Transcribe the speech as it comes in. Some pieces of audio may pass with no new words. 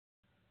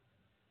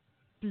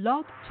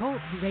Blog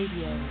Talk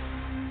Radio.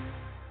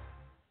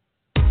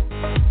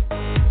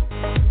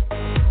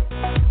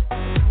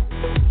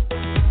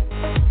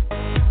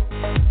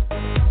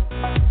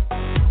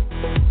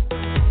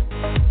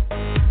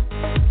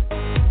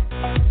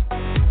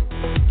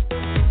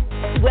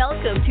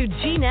 Welcome to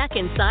GNAC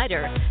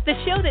Insider, the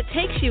show that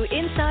takes you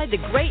inside the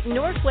Great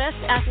Northwest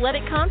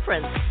Athletic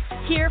Conference.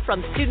 Hear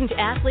from student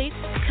athletes,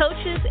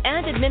 coaches,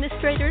 and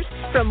administrators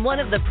from one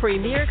of the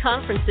premier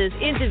conferences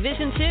in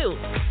Division II.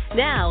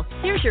 Now,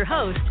 here's your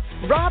host,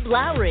 Rob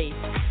Lowery.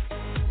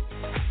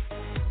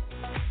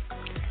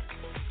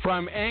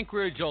 From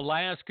Anchorage,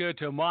 Alaska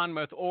to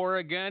Monmouth,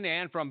 Oregon,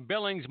 and from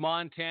Billings,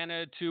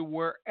 Montana to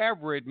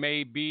wherever it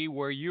may be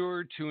where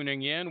you're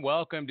tuning in,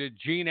 welcome to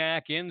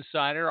GNAC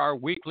Insider, our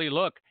weekly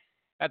look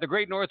at the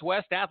Great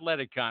Northwest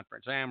Athletic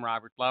Conference. I am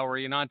Robert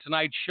Lowery, and on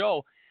tonight's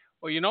show,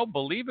 well,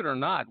 believe it or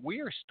not,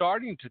 we are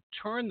starting to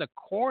turn the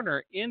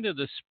corner into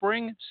the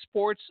spring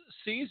sports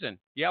season.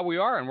 Yeah, we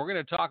are, and we're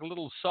going to talk a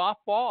little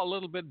softball, a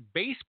little bit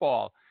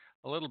baseball,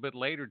 a little bit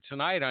later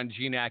tonight on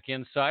GNAC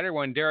Insider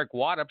when Derek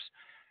Waddoups,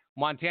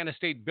 Montana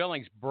State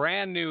Billings'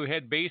 brand new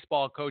head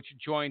baseball coach,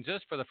 joins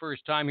us for the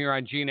first time here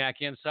on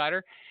GNAC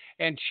Insider.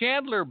 And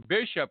Chandler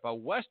Bishop, a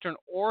Western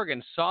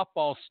Oregon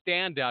softball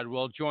standout,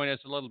 will join us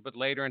a little bit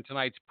later in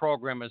tonight's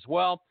program as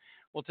well.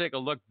 We'll take a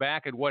look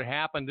back at what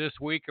happened this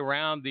week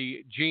around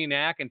the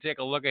GNAC and take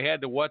a look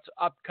ahead to what's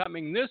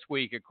upcoming this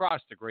week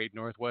across the Great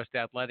Northwest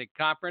Athletic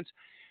Conference.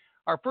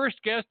 Our first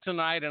guest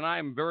tonight, and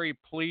I'm very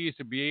pleased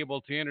to be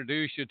able to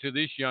introduce you to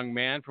this young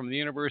man from the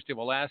University of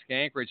Alaska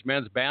Anchorage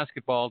men's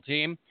basketball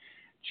team.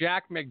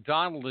 Jack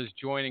Macdonald is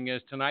joining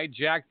us tonight.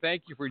 Jack,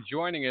 thank you for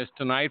joining us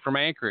tonight from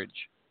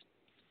Anchorage.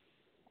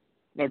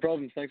 No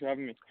problem. Thanks for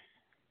having me.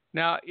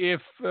 Now,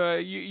 if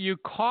you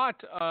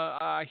caught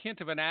a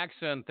hint of an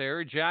accent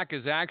there, Jack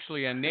is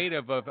actually a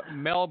native of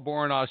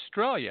Melbourne,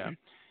 Australia.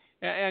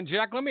 And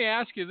Jack, let me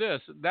ask you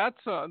this. That's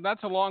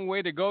a long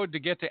way to go to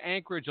get to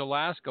Anchorage,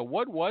 Alaska.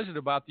 What was it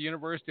about the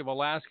University of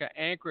Alaska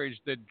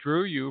Anchorage that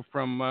drew you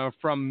from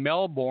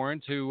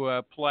Melbourne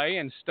to play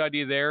and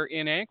study there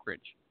in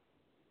Anchorage?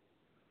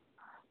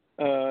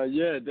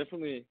 Yeah,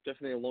 definitely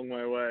a long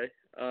way away.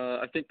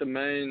 I think the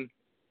main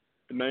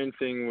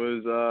thing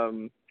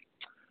was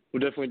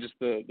definitely just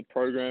the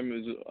program.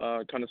 It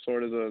was kind of saw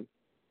it as a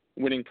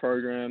winning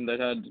program. They'd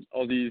had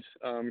Aussies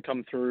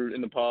come through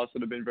in the past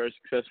that have been very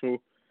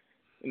successful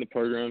in the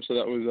program, so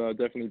that was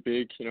definitely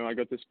big. I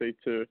got to speak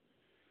to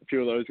a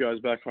few of those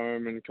guys back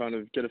home and kind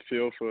of get a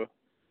feel for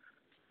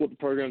what the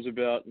program's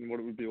about and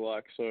what it would be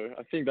like. So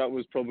I think that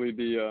was probably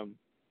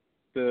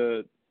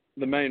the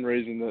main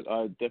reason that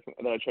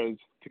I chose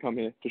to come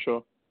here, for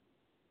sure.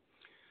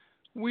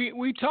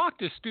 We talk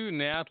to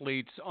student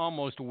athletes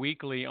almost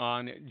weekly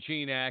on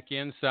GNAC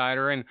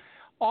Insider, and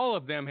all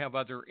of them have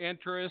other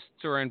interests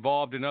or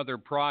involved in other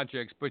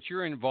projects, but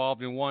you're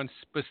involved in one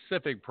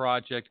specific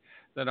project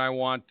that I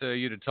want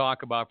you to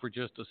talk about for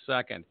just a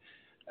second.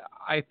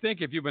 I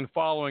think if you've been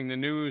following the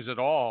news at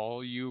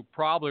all, you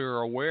probably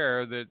are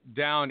aware that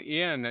down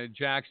in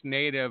Jack's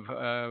native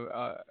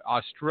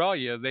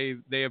Australia,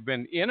 they have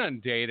been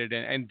inundated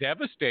and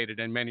devastated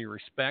in many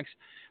respects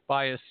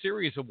by a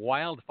series of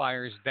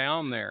wildfires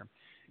down there.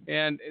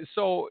 And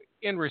so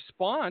in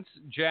response,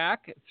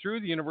 Jack, through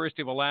the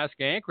University of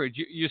Alaska Anchorage,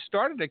 you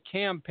started a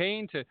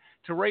campaign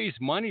to raise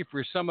money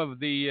for some of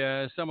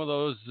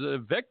those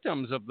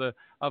victims of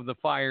the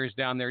fires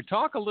down there.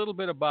 Talk a little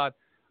bit about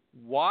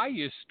why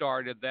you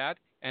started that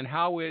and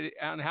how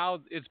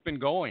it's been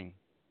going.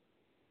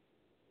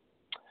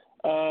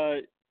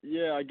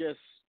 Yeah, I guess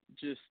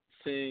just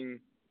seeing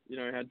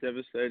how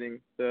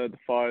devastating the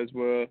fires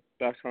were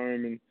back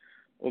home and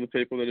all the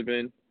people that have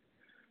been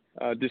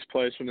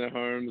displaced from their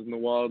homes and the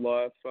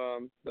wildlife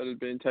that had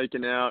been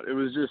taken out. It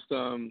was just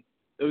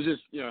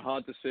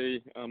hard to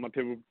see my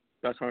people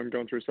back home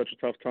going through such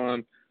a tough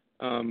time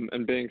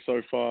and being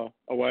so far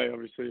away,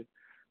 obviously,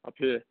 up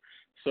here.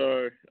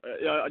 So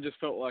I just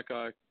felt like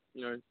I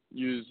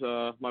use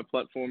my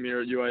platform here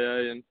at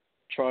UAA and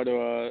try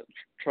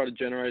to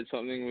generate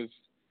something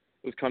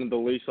was kind of the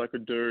least I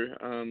could do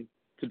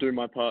to do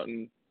my part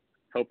and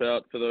help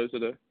out for those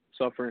that are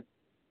suffering.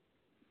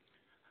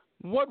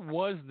 What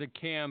was the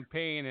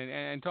campaign,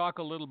 and talk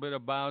a little bit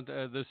about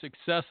the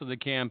success of the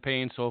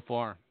campaign so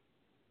far?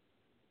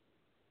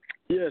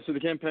 Yeah, so the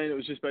campaign, it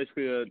was just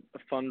basically a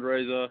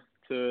fundraiser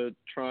to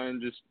try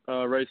and just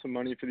raise some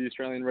money for the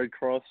Australian Red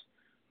Cross,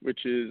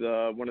 which is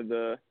one of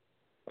the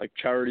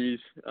charities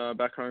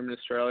back home in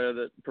Australia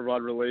that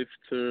provide relief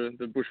to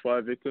the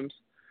bushfire victims.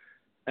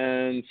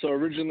 And so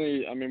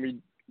originally,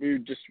 we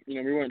just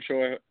we weren't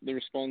sure the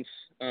response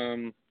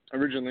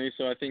originally,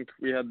 so I think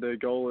we had the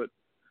goal at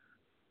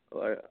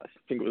I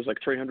think it was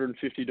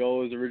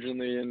 $350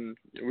 originally, and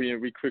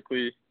we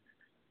quickly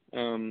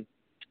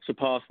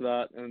surpassed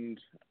that. And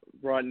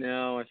right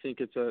now, I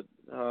think it's at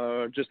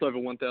just over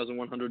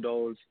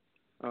 $1,100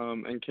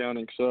 and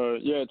counting. So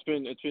yeah, it's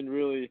been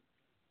really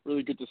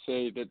good to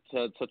see that it's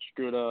had such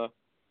good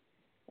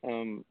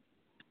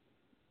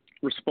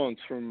response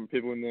from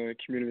people in the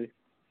community.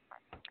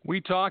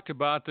 We talked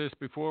about this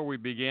before we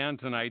began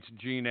tonight's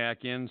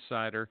GNAC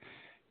Insider.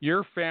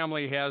 Your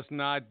family has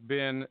not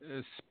been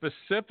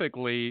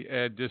specifically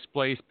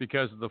displaced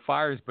because of the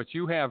fires, but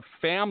you have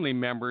family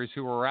members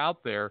who are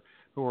out there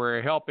who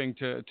are helping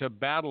to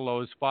battle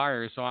those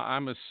fires. So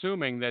I'm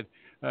assuming that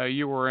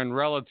you were in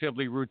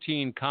relatively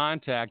routine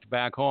contact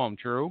back home,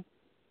 true?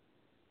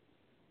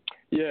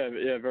 Yeah,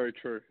 very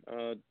true.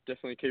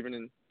 Definitely keeping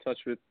in touch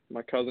with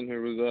my cousin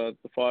who was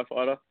the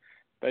firefighter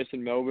based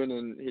in Melbourne,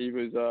 and he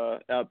was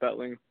out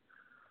battling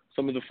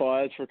some of the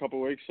fires for a couple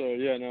of weeks. So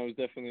yeah, no, it was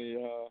definitely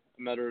a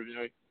matter of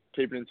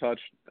keeping in touch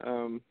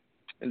and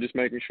just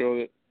making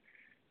sure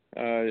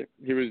that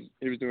he was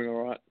doing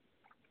all right.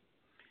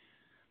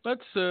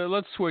 Let's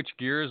switch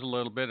gears a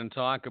little bit and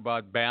talk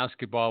about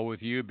basketball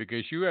with you,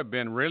 because you have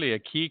been really a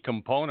key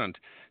component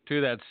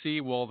to that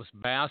Seawolves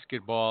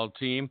basketball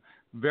team.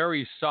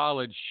 Very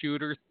solid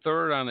shooter,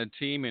 third on the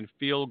team in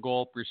field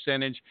goal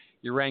percentage.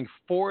 You ranked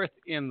fourth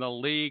in the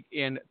league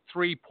in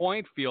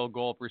three-point field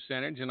goal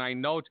percentage, and I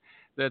note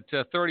that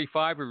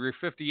 35 of your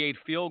 58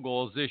 field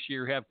goals this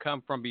year have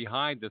come from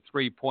behind the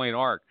three-point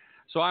arc.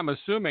 So I'm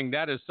assuming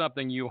that is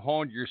something you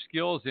honed your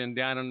skills in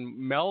down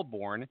in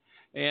Melbourne,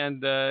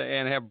 and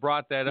have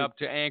brought that up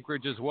to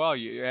Anchorage as well.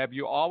 Have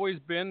you always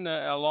been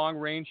a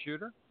long-range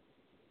shooter?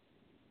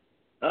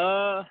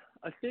 I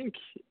think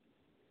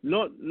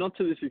not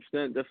to this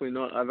extent. Definitely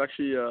not. I've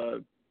actually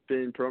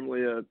been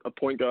predominantly a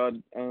point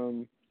guard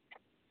for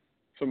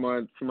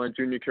my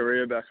junior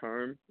career back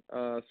home.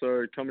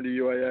 So coming to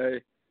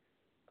UAA,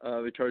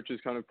 the coaches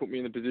kind of put me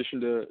in the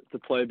position to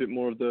play a bit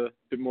more of the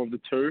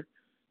two.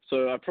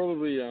 So I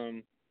probably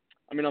I've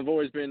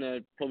always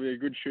been probably a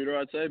good shooter,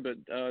 I'd say, but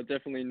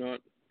definitely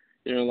not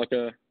like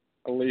a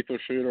lethal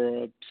shooter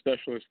or a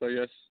specialist, I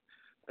guess,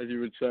 as you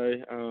would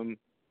say,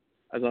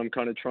 as I'm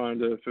kind of trying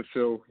to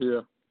fulfill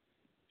here.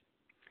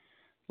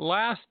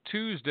 Last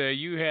Tuesday,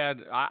 you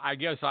had, I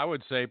guess I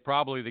would say,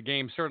 probably the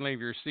game certainly of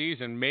your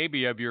season,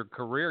 maybe of your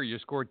career. You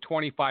scored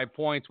 25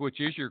 points, which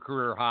is your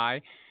career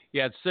high.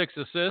 You had 6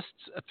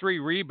 assists, 3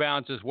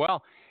 rebounds as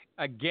well.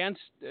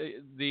 Against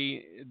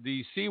the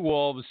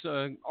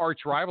Seawolves'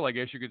 arch rival, I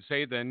guess you could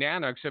say, the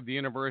Nanuks of the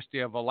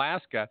University of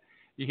Alaska.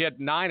 You hit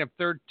 9 of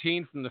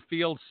 13 from the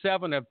field,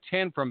 7 of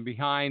 10 from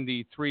behind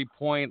the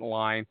three-point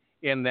line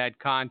in that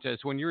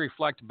contest. When you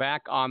reflect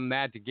back on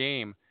that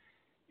game,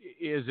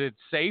 is it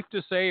safe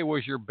to say it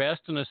was your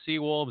best in a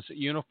Seawolves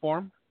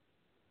uniform?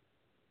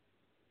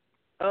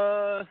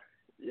 Yeah,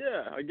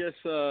 I guess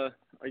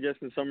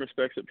in some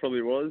respects it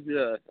probably was.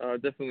 Yeah,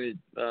 definitely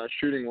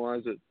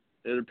shooting-wise,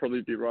 it'd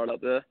probably be right up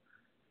there.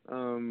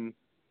 I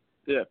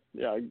guess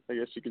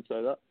you could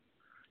say that.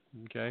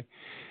 Okay.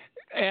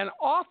 And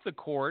off the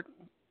court,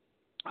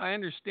 I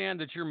understand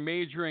that you're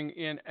majoring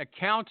in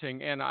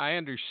accounting, and I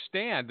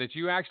understand that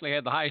you actually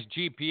had the highest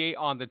GPA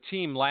on the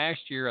team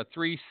last year, a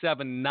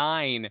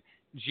 3.79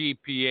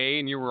 GPA,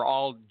 and you were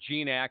all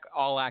GNAC,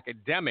 all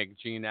academic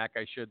GNAC,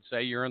 I should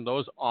say. You earned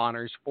those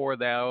honors for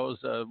those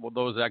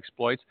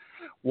exploits.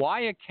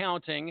 Why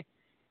accounting,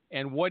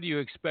 and what do you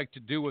expect to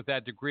do with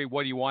that degree?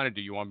 What do you want to do?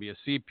 You want to be a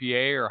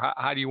CPA, or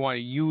how do you want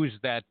to use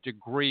that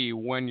degree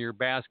when your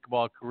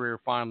basketball career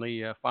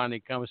finally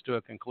comes to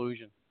a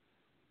conclusion?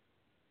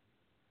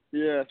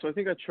 Yeah, so I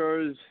think I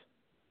chose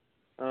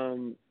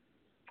it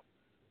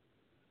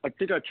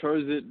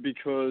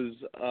because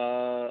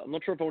I'm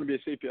not sure if I want to be a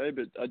CPA,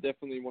 but I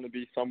definitely want to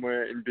be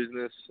somewhere in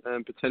business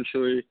and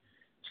potentially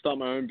start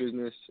my own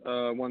business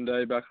one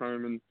day back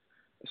home in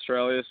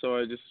Australia. So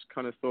I just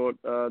kind of thought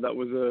that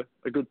was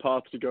a good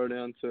path to go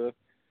down to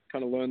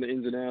kind of learn the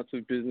ins and outs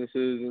of businesses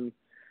and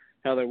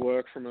how they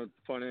work from a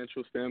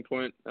financial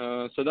standpoint.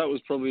 So that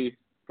was probably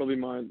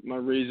my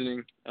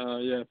reasoning,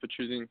 for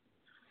choosing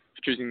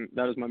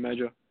that as my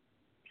major.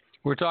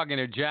 We're talking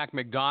to Jack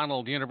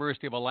Macdonald,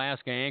 University of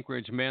Alaska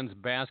Anchorage men's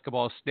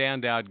basketball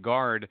standout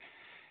guard.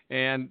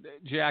 And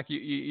Jack,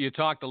 you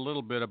talked a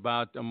little bit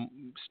about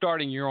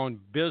starting your own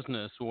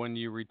business when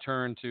you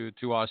returned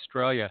to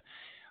Australia.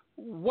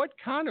 What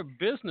kind of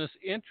business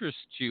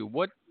interests you?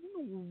 What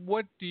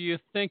do you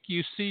think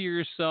you see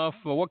yourself,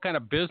 or what kind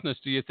of business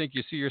do you think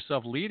you see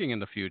yourself leading in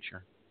the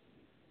future?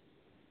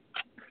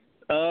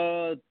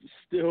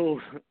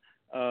 Still,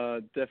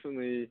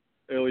 definitely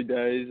early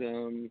days.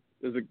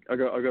 I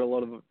got a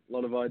lot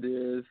of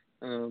ideas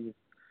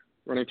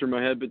running through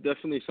my head, but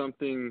definitely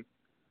something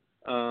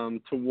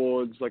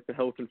towards like the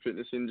health and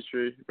fitness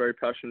industry. Very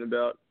passionate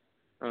about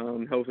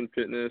health and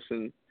fitness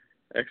and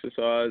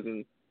exercise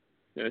and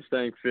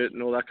staying fit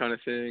and all that kind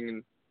of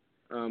thing.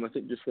 And I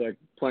think just like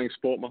playing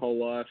sport my whole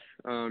life,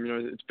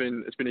 it's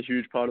been a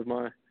huge part of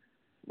my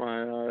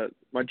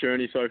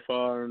journey so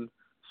far, and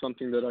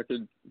something that I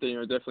could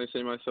definitely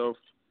see myself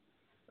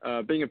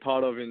being a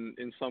part of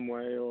in some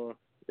way or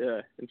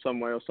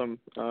some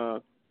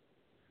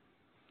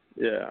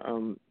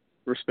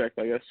respect,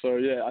 I guess. So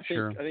yeah, I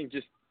think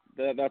just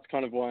that's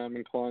kind of why I'm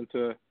inclined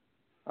to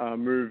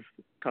move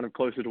kind of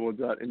closer towards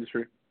that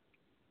industry.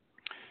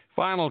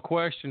 Final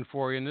question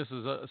for you, and this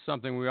is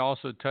something we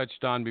also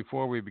touched on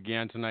before we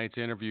began tonight's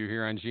interview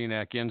here on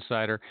GNAC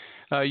Insider.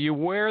 You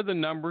wear the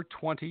number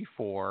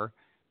 24.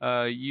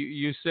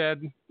 You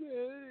said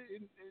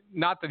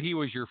not that he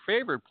was your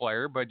favorite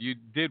player, but you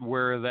did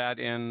wear that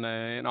in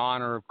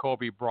honor of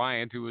Kobe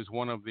Bryant, who was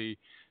one of the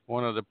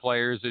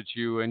players that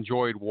you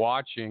enjoyed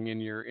watching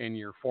in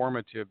your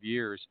formative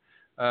years.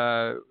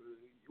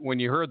 When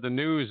you heard the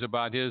news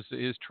about his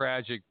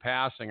tragic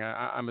passing,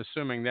 I'm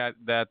assuming that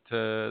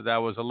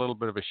was a little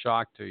bit of a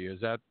shock to you.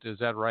 Is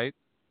that right?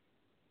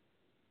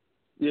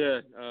 Yeah,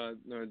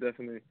 no,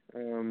 definitely.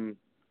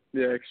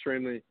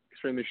 Extremely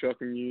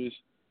shocking news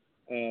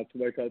to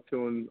wake up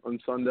to on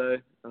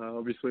Sunday.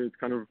 Obviously, it's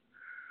kind of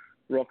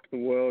rocked the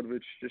world,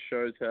 which just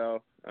shows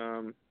how,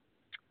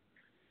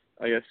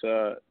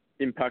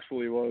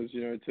 impactful he was,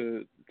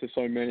 to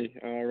so many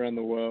around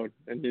the world,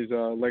 and his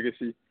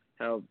legacy,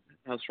 how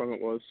strong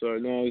it was. So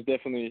no, it's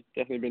definitely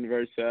been a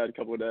very sad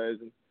couple of days,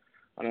 and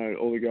I know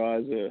all the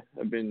guys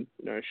have been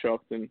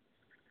shocked, and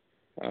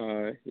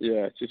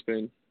it's just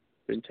been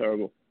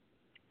terrible.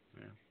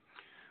 Yeah.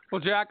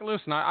 Well, Jack,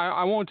 listen,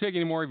 I won't take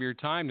any more of your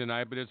time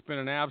tonight, but it's been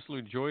an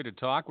absolute joy to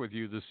talk with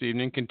you this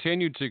evening.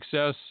 Continued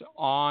success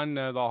on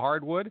the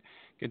hardwood,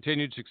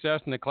 continued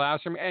success in the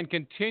classroom, and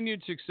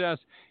continued success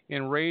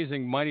in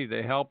raising money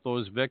to help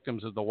those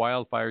victims of the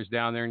wildfires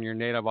down there in your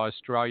native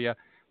Australia.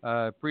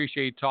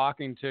 Appreciate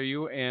talking to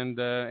you, and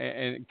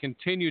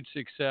continued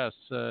success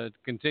to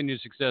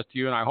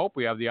you. And I hope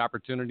we have the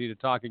opportunity to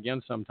talk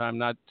again sometime,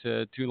 not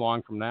too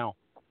long from now.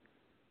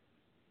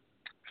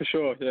 For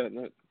sure, yeah.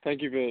 No,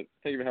 thank you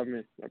for having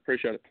me. I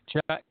appreciate it.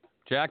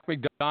 Jack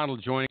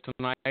Macdonald joining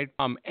tonight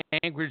from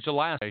Anchorage,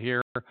 Alaska,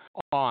 here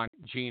on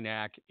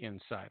GNAC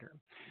Insider.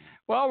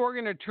 Well, we're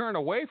going to turn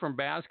away from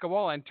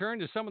basketball and turn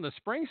to some of the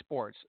spring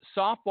sports,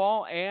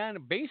 softball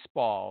and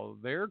baseball.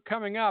 They're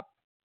coming up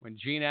when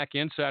GNAC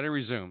Insider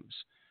resumes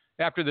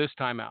after this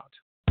timeout.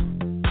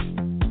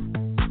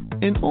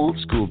 In old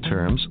school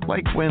terms,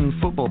 like when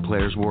football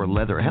players wore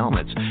leather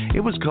helmets, it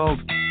was called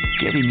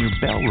getting your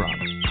bell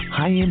rung,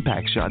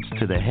 high-impact shots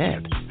to the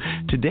head.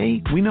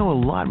 Today, we know a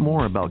lot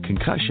more about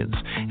concussions,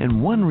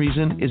 and one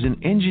reason is an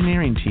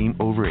engineering team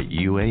over at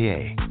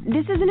UAA.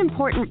 This is an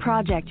important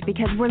project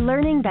because we're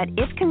learning that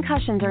if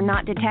concussions are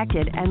not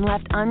detected and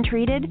left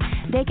untreated,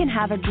 they can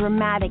have a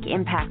dramatic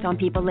impact on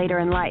people later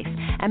in life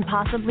and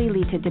possibly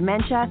lead to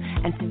dementia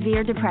and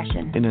severe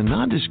depression. In a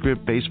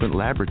nondescript basement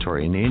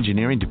laboratory in the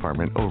engineering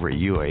department over at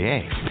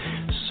UAA,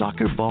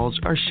 soccer balls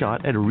are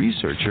shot at a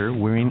researcher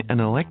wearing an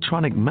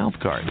electronic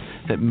mouthguard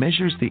that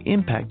measures the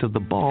impact of the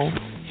ball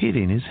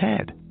hitting his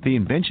head. The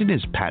invention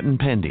is patent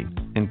pending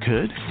and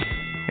could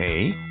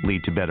A,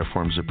 lead to better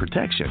forms of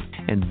protection,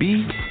 and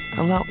B,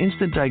 allow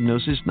instant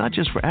diagnosis not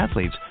just for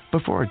athletes,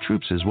 but for our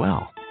troops as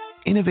well.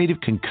 Innovative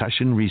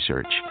concussion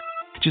research.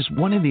 Just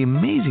one of the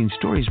amazing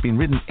stories being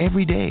written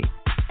every day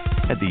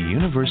at the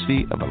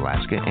University of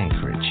Alaska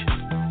Anchorage.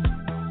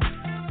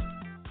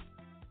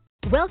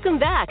 Welcome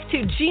back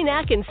to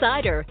GNAC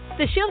Insider,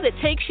 the show that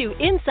takes you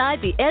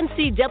inside the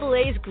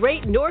NCAA's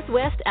Great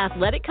Northwest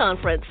Athletic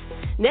Conference.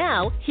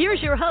 Now,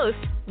 here's your host,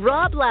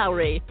 Rob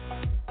Lowery.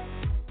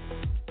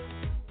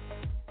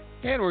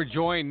 And we're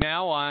joined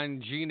now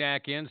on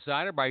GNAC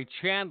Insider by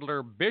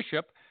Chandler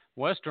Bishop,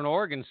 Western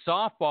Oregon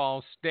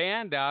softball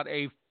standout,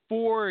 a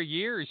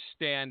 4-year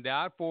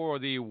standout for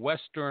the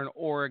Western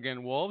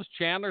Oregon Wolves.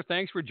 Chandler,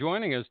 thanks for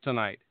joining us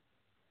tonight.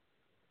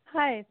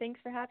 Hi,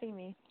 thanks for having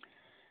me.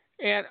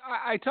 And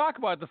I talk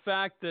about the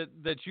fact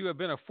that you have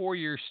been a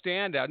 4-year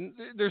standout. And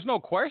there's no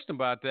question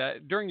about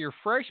that. During your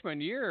freshman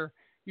year,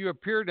 you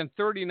appeared in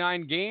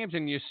 39 games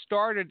and you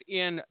started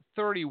in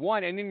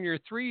 31. And in your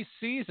 3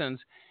 seasons,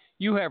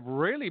 you have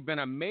really been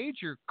a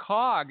major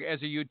cog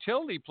as a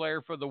utility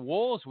player for the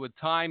Wolves with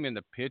time in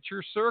the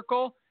pitcher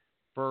circle,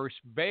 first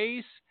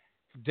base,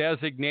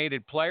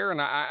 designated player, and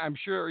I'm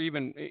sure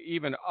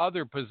even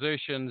other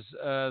positions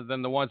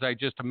than the ones I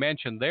just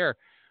mentioned there.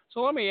 So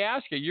let me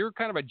ask you, you're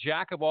kind of a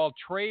jack of all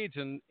trades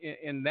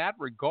in that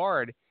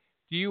regard.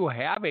 Do you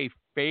have a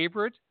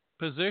favorite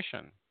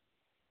position?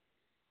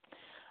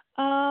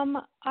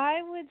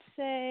 I would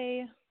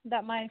say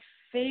that my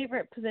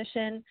favorite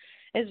position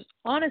is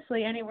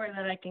honestly anywhere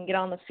that I can get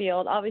on the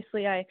field.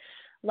 Obviously, I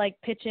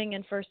like pitching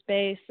and first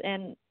base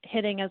and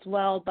hitting as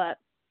well, but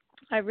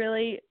I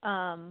really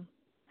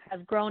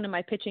have grown in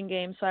my pitching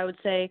game, so I would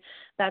say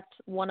that's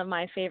one of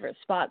my favorite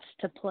spots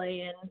to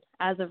play in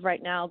as of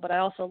right now, but I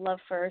also love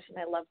first and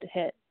I love to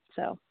hit.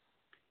 So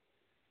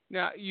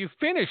now, you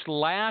finished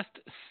last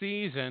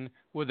season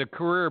with a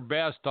career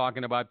best,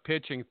 talking about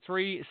pitching,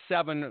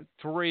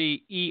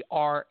 3.73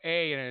 ERA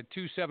and a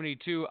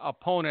 2.72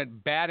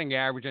 opponent batting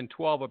average in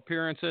 12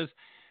 appearances,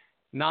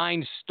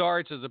 9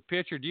 starts as a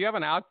pitcher. Do you have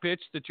an out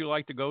pitch that you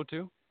like to go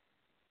to?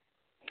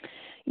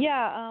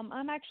 Yeah,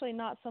 I'm actually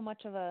not so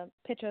much of a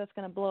pitcher that's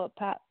going to blow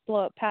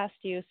it past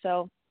you,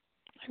 so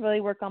I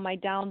really work on my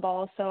down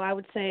ball. So I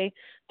would say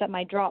that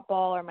my drop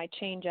ball or my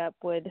changeup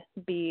would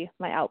be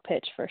my out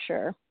pitch for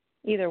sure.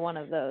 Either one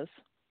of those.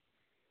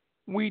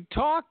 We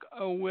talk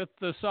with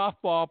the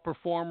softball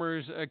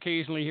performers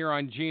occasionally here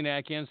on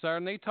GNAC Insider,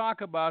 and they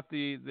talk about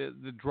the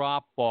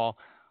drop ball.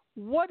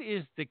 What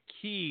is the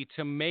key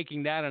to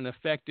making that an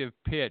effective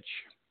pitch?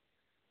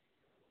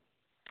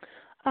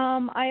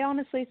 I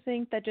honestly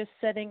think that just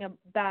setting a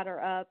batter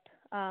up,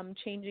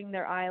 changing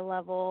their eye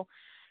level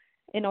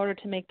in order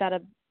to make that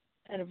a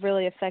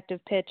really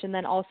effective pitch, and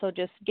then also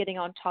just getting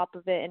on top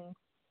of it and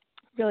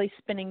really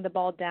spinning the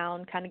ball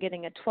down, kind of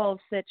getting a 12-6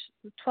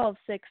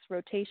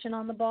 rotation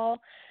on the ball.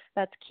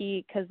 That's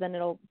key, because then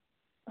it'll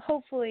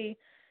hopefully,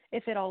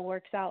 if it all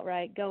works out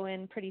right, go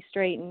in pretty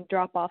straight and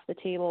drop off the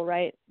table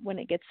right when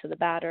it gets to the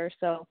batter.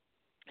 So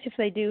if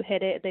they do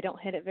hit it, they don't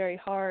hit it very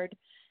hard,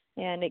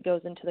 and it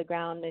goes into the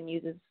ground and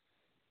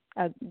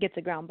gets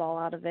a ground ball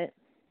out of it.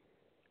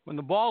 When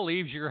the ball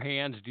leaves your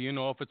hands, do you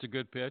know if it's a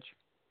good pitch?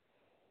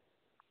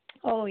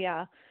 Oh,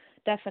 yeah,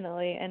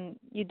 definitely. And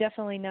you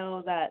definitely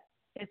know that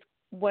it's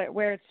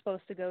where it's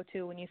supposed to go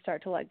to when you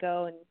start to let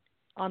go. And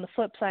on the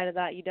flip side of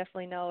that, you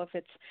definitely know if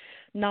it's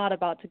not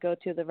about to go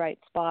to the right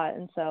spot.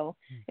 And so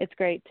it's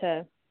great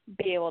to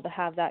be able to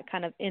have that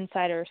kind of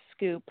insider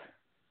scoop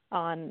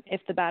on if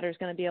the batter is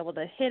going to be able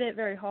to hit it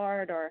very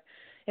hard or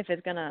if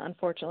it's going to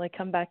unfortunately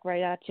come back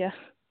right at you.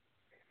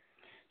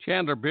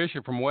 Chandler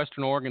Bishop from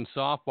Western Oregon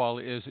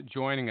Softball is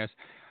joining us.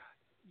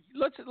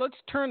 Let's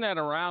turn that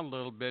around a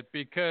little bit,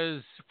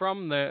 because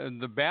from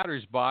the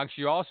batter's box,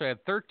 you also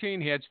had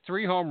 13 hits,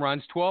 3 home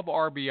runs, 12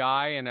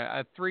 RBI, and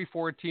a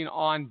 .314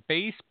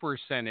 on-base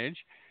percentage,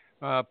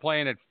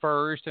 playing at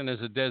first and as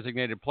a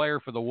designated player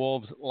for the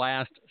Wolves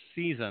last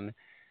season.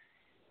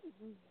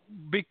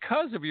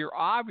 Because of your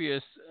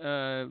obvious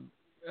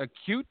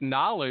acute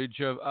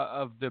knowledge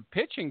of the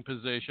pitching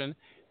position,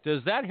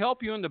 does that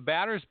help you in the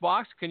batter's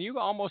box? Can you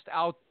almost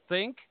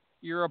outthink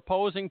your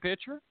opposing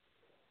pitcher?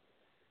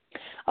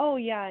 Oh,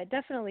 yeah, it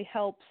definitely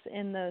helps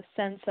in the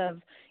sense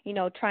of,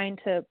 trying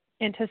to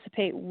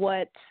anticipate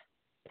what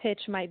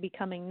pitch might be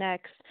coming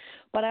next.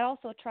 But I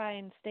also try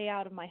and stay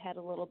out of my head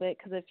a little bit,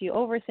 because if you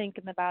overthink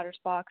in the batter's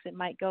box, it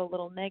might go a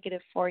little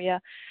negative for you.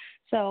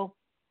 So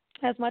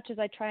as much as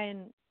I try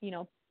and,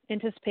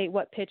 anticipate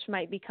what pitch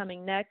might be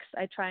coming next,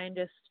 I try and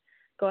just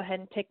go ahead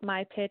and pick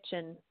my pitch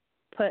and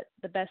put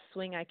the best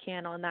swing I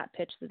can on that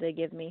pitch that they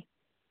give me.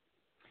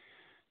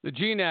 The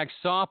GNAC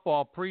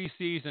softball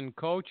preseason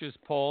coaches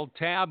poll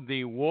tabbed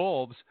the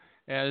Wolves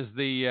as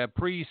the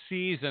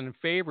preseason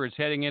favorites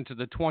heading into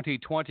the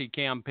 2020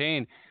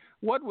 campaign.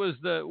 What was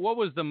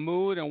the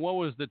mood and what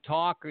was the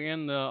talk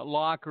in the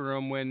locker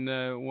room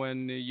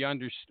when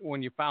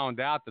you found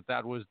out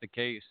that was the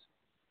case?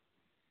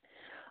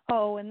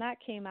 Oh, when that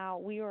came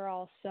out, we were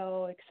all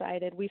so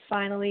excited. We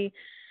finally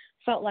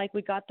felt like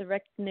we got the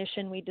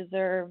recognition we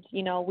deserved.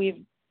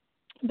 We've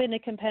been a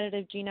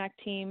competitive GNAC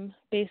team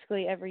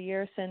basically every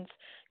year since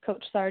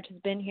Coach Sarge has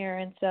been here,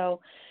 and so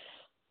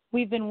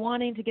we've been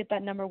wanting to get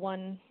that number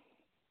one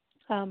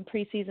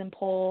preseason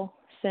poll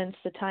since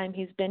the time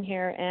he's been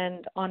here,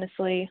 and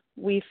honestly,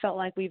 we felt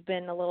like we've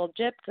been a little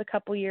gypped a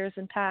couple years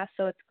in past,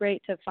 so it's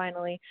great to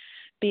finally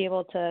be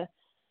able to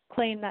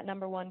claim that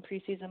number one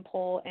preseason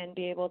poll and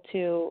be able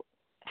to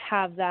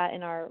have that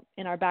in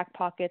our back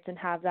pockets and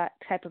have that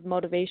type of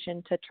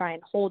motivation to try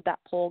and hold that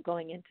poll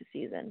going into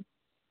season.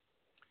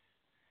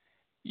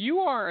 You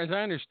are, as I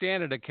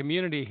understand it, a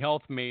community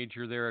health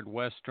major there at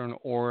Western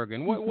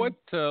Oregon.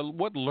 Mm-hmm.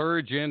 What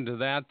lured you into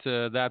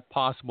that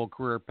possible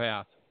career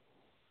path?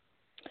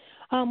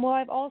 Well,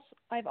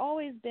 I've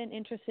always been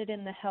interested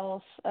in the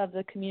health of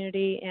the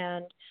community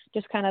and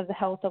just kind of the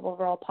health of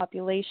overall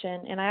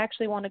population. And I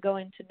actually want to go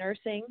into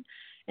nursing,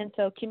 and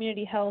so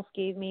community health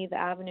gave me the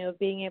avenue of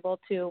being able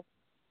to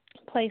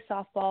play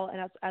softball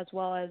and as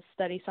well as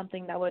study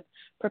something that would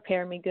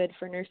prepare me good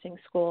for nursing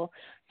school.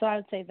 So I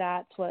would say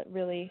that's what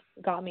really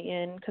got me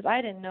in, because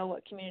I didn't know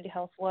what community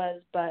health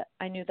was, but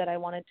I knew that I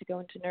wanted to go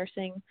into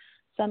nursing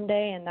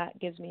someday, and that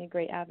gives me a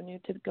great avenue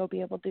to go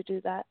be able to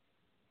do that.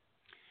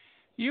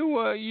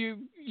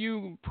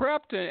 You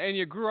prepped and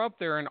you grew up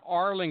there in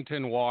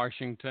Arlington,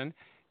 Washington,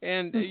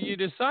 and Mm-hmm. you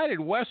decided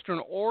Western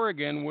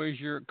Oregon was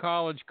your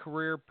college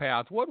career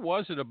path. What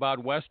was it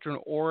about Western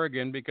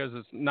Oregon? Because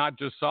it's not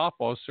just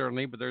softball,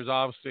 certainly, but there's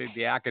obviously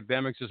the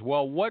academics as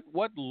well. What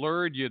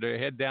lured you to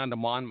head down to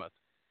Monmouth?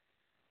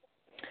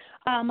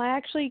 I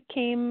actually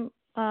came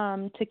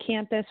to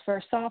campus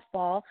for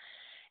softball,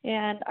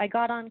 and I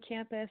got on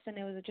campus, and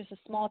it was just a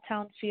small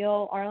town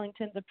feel.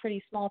 Arlington's a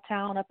pretty small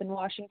town up in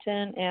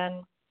Washington,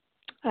 and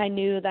I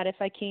knew that if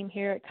I came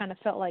here, it kind of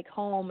felt like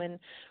home. And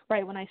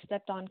right when I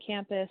stepped on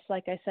campus,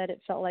 like I said, it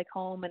felt like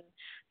home, and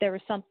there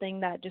was something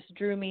that just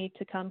drew me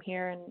to come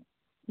here. And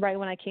right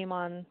when I came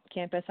on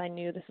campus, I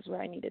knew this is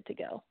where I needed to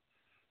go.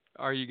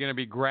 Are you going to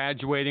be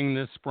graduating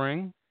this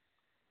spring?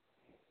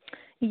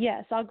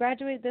 Yes, I'll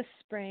graduate this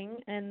spring,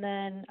 and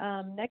then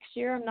next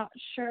year I'm not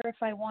sure if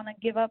I want to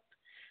give up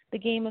the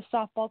game of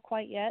softball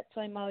quite yet,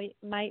 so I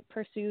might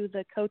pursue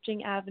the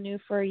coaching avenue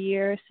for a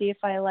year, see if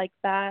I like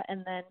that,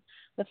 and then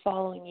the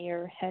following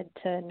year head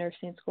to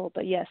nursing school.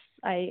 But yes,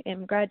 I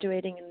am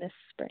graduating in this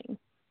spring.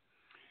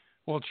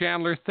 Well,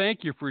 Chandler,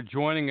 thank you for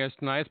joining us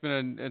tonight.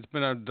 It's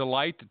been a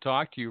delight to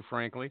talk to you,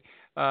 frankly.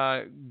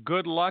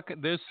 Good luck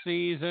this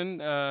season,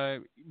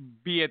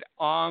 be it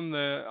on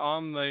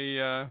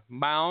the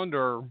mound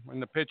or in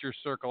the pitcher's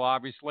circle,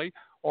 obviously,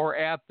 or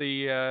at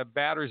the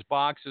batter's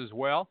box as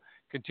well.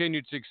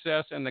 Continued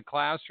success in the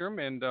classroom,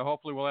 and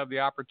hopefully we'll have the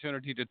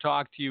opportunity to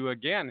talk to you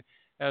again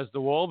as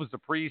the Wolves, the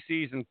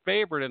preseason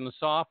favorite in the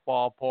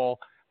softball poll,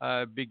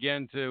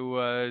 begin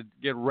to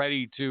get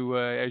ready to,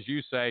 as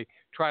you say,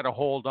 try to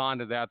hold on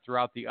to that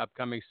throughout the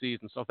upcoming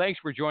season. So thanks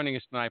for joining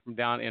us tonight from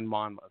down in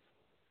Monmouth.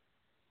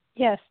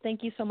 Yes,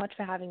 thank you so much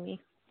for having me.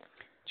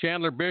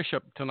 Chandler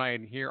Bishop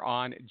tonight here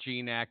on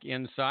GNAC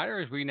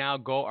Insider as we now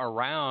go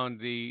around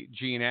the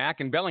GNAC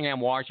in Bellingham,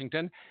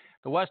 Washington.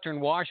 The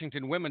Western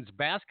Washington women's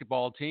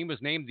basketball team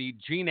was named the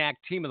GNAC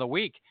Team of the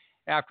Week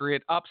after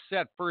it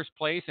upset first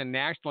place and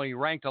nationally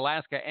ranked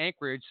Alaska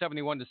Anchorage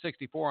 71-64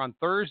 on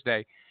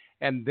Thursday,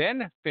 and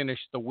then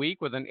finished the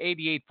week with an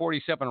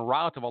 88-47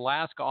 rout of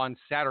Alaska on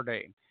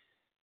Saturday.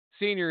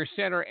 Senior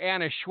center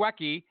Anna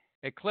Schwecke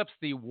eclipsed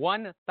the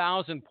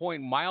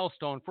 1,000-point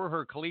milestone for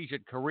her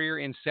collegiate career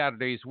in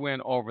Saturday's win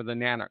over the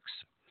Nanooks.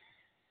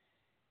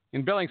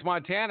 In Billings,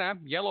 Montana,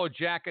 Yellow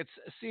Jackets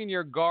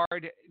senior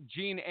guard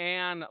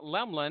Jean-Ann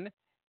Lemlin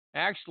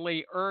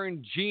actually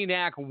earned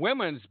GNAC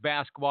Women's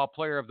Basketball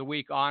Player of the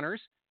Week honors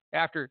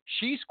after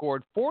she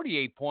scored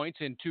 48 points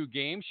in 2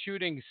 games,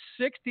 shooting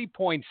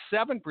 60.7%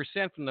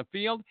 from the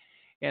field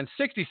and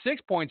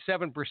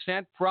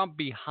 66.7% from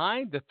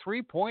behind the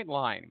three-point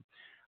line.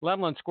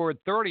 Lemlin scored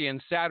 30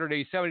 in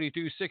Saturday's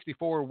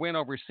 72-64 win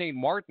over St.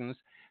 Martin's,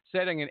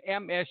 setting an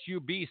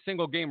MSUB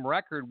single-game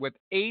record with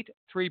 8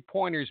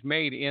 three-pointers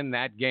made in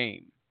that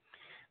game.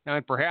 Now,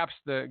 and perhaps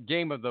the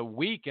game of the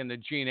week in the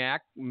GNAC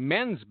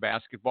men's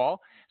basketball,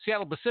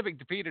 Seattle Pacific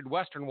defeated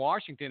Western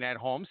Washington at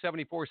home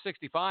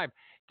 74-65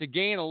 to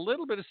gain a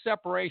little bit of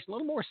separation, a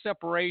little more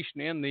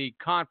separation in the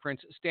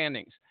conference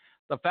standings.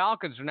 The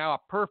Falcons are now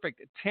a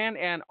perfect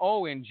 10-0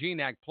 in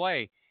GNAC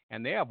play,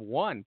 and they have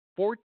won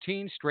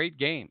 14 straight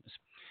games.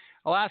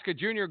 Alaska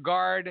junior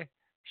guard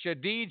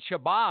Shadid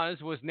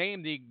Shabazz was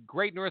named the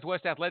Great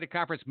Northwest Athletic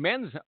Conference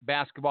Men's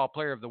Basketball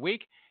Player of the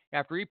Week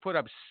after he put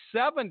up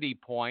 70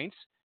 points,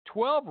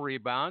 12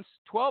 rebounds,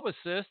 12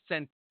 assists,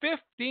 and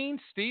 15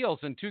 steals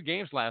in 2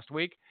 games last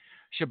week.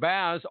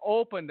 Shabazz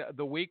opened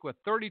the week with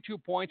 32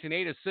 points and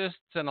 8 assists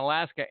in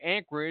Alaska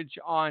Anchorage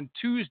on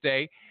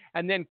Tuesday,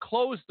 and then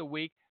closed the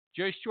week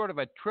just short of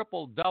a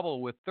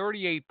triple-double with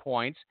 38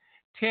 points,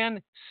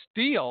 10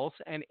 steals,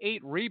 and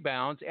 8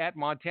 rebounds at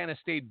Montana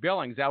State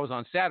Billings. That was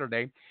on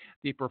Saturday.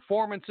 The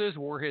performances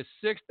were his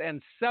 6th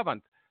and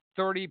 7th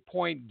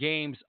 30-point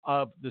games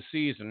of the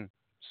season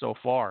so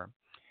far.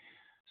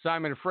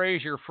 Simon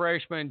Frazier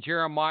freshman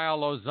Jeremiah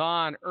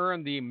Lozon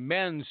earned the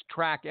Men's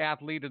Track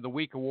Athlete of the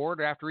Week award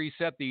after he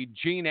set the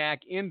GNAC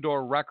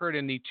indoor record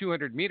in the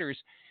 200 meters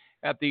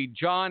at the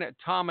John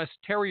Thomas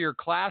Terrier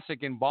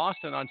Classic in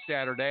Boston on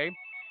Saturday.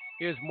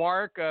 His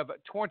mark of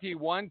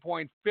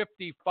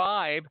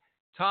 21.55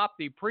 topped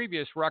the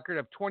previous record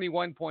of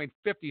 21.56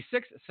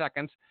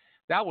 seconds.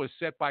 That was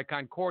set by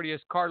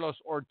Concordia's Carlos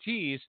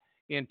Ortiz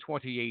in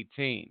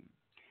 2018.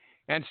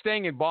 And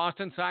staying in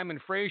Boston, Simon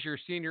Frazier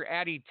senior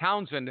Addie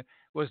Townsend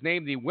was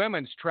named the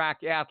Women's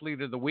Track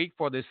Athlete of the Week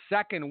for the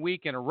 2nd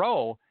week in a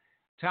row.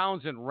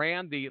 Townsend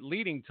ran the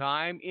leading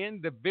time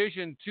in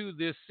Division II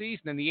this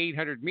season in the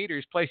 800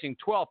 meters, placing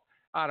 12th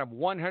out of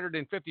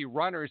 150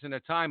 runners in a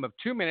time of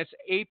 2 minutes,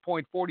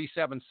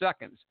 8.47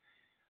 seconds.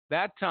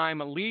 That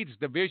time leads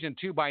Division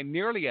II by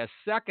nearly a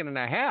second and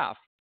a half.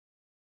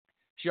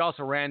 She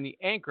also ran the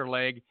anchor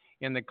leg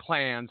in the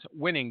Clan's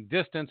winning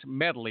distance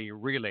medley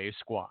relay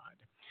squad.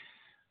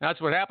 That's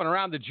what happened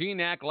around the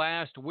GNAC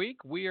last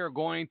week. We are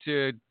going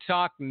to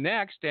talk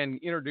next and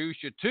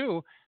introduce you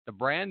to the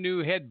brand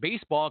new head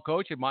baseball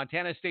coach at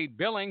Montana State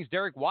Billings.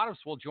 Derek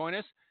Waddoups will join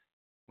us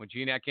when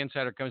GNAC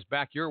Insider comes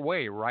back your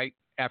way right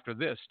after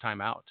this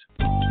timeout.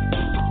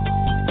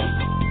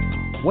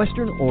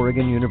 Western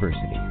Oregon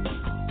University.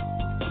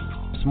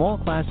 Small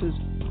classes,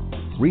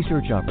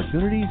 research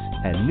opportunities,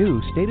 and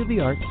new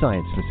state-of-the-art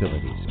science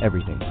facilities.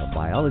 Everything from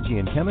biology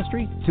and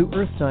chemistry to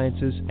earth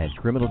sciences and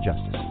criminal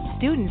justice.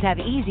 Students have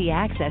easy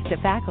access to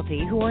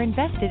faculty who are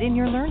invested in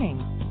your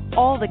learning.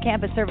 All the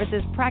campus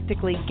services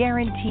practically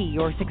guarantee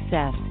your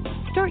success.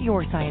 Start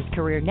your science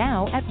career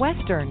now at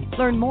Western.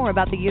 Learn more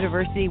about the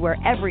university where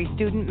every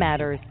student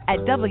matters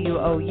at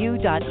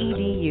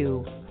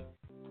wou.edu.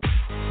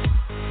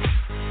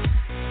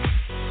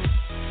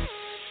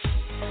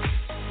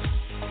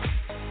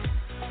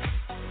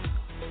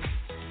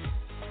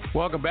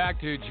 Welcome back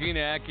to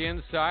GNAC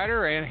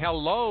Insider, and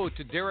hello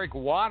to Derek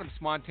Waddoups,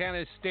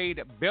 Montana State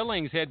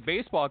Billings head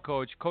baseball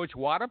coach. Coach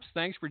Waddoups,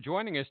 thanks for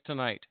joining us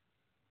tonight.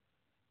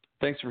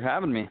 Thanks for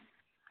having me.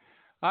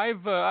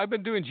 I've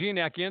been doing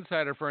GNAC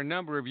Insider for a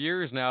number of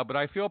years now, but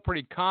I feel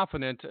pretty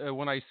confident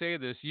when I say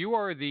this. You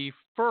are the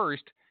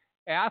first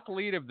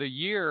athlete of the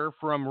year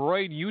from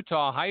Royd,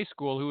 Utah High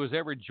School who has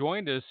ever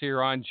joined us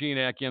here on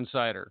GNAC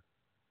Insider.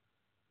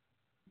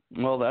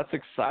 Well, that's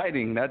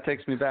exciting. That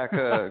takes me back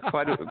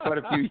quite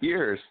a few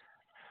years.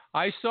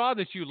 I saw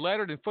that you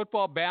lettered in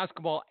football,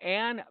 basketball,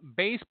 and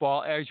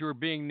baseball as you were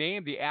being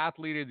named the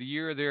Athlete of the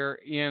Year there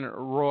in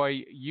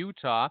Roy,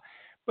 Utah.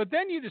 But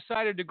then you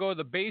decided to go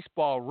the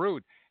baseball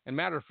route. And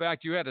matter of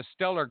fact, you had a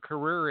stellar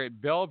career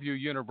at Bellevue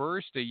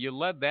University. You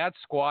led that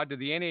squad to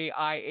the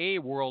NAIA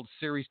World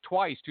Series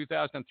twice,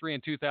 2003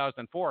 and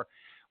 2004.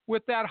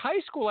 With that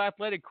high school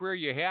athletic career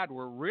you had,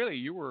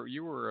 you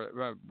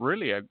were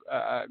really a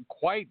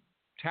quite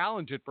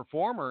talented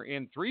performer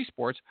in three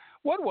sports.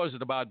 What was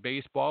it about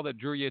baseball that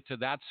drew you to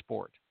that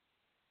sport?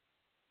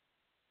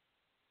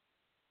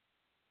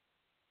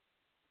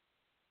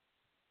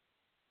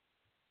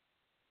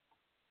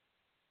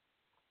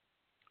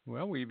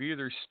 Well, we've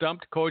either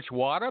stumped Coach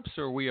Waddoups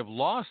or we have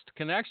lost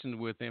connections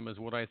with him, is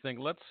what I think.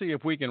 Let's see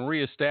if we can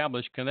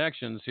reestablish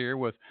connections here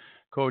with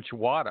Coach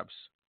Waddoups.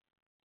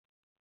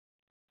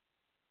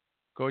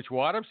 Coach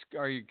Waddoups,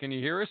 can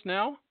you hear us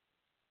now?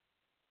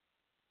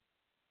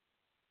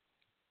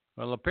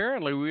 Well,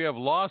 apparently we have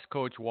lost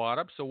Coach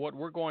Waddoups, so what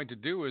we're going to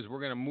do is we're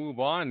going to move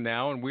on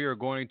now, and we are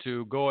going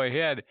to go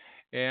ahead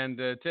and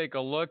take a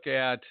look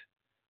at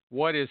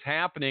what is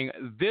happening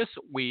this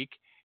week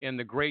in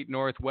the Great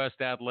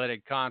Northwest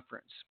Athletic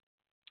Conference.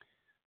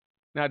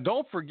 Now,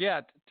 don't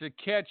forget to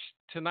catch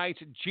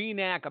tonight's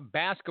GNAC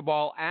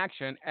basketball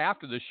action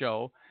after the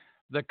show.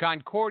 The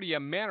Concordia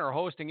men are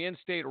hosting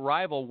in-state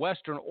rival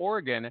Western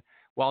Oregon,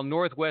 while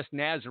Northwest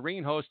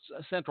Nazarene hosts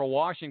Central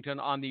Washington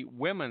on the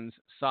women's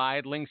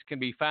side. Links can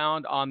be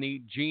found on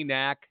the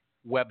GNAC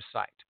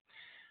website.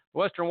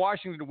 Western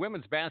Washington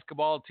women's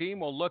basketball team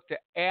will look to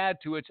add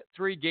to its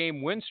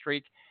three-game win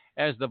streak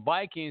as the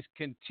Vikings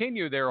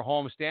continue their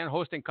homestand,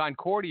 hosting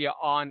Concordia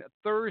on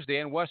Thursday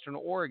and Western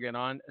Oregon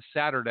on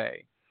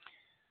Saturday.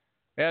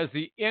 As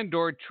the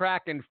indoor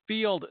track and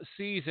field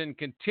season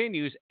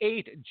continues,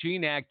 8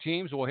 GNAC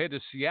teams will head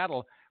to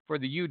Seattle for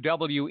the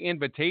UW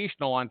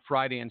Invitational on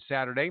Friday and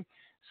Saturday.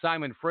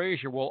 Simon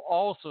Fraser will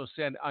also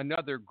send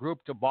another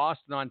group to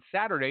Boston on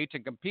Saturday to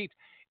compete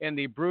in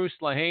the Bruce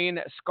Lehane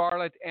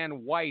Scarlet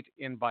and White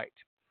Invite.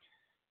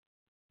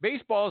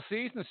 Baseball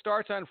season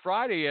starts on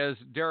Friday as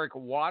Derek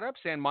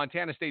Waddoups and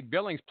Montana State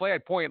Billings play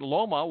at Point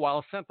Loma,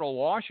 while Central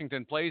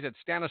Washington plays at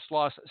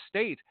Stanislaus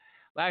State.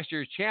 Last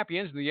year's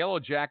champions, the Yellow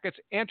Jackets,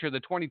 enter the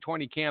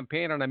 2020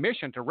 campaign on a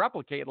mission to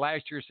replicate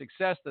last year's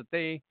success that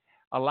they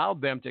allowed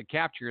them to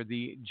capture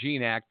the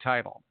GNAC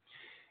title.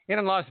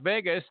 In Las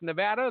Vegas,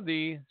 Nevada,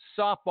 the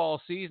softball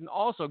season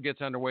also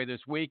gets underway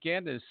this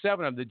weekend as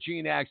 7 of the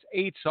GNAC's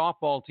 8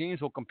 softball teams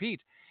will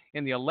compete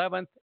in the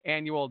 11th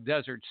annual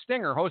Desert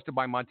Stinger, hosted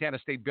by Montana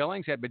State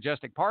Billings at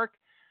Majestic Park.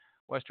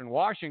 Western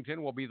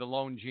Washington will be the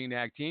lone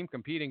GNAC team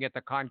competing at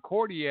the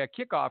Concordia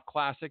Kickoff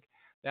Classic.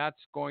 That's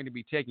going to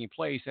be taking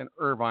place in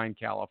Irvine,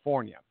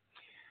 California.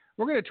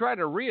 We're going to try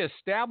to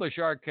reestablish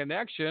our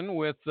connection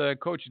with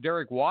Coach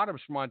Derek Waddoups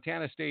from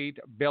Montana State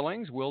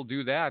Billings. We'll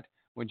do that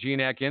when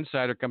GNAC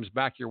Insider comes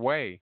back your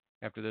way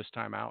after this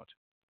time out.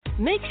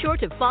 Make sure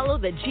to follow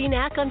the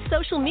GNAC on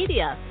social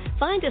media.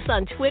 Find us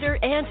on Twitter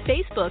and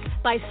Facebook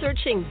by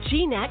searching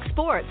GNAC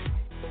Sports.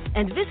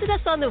 And visit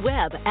us on the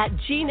web at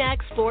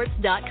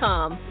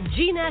gnacsports.com.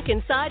 GNAC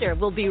Insider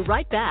will be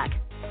right back.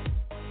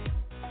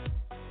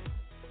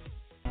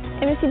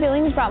 MSU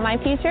Billings brought my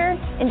future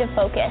into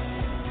focus.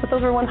 With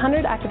over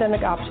 100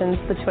 academic options,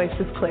 the choice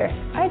is clear.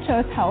 I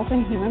chose health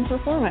and human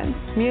performance,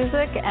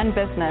 music and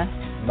business,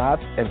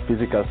 math and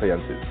physical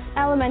sciences,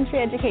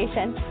 elementary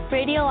education,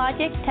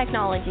 radiologic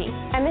technology.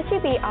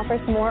 MSUB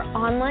offers more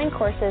online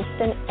courses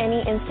than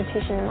any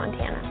institution in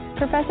Montana.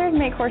 Professors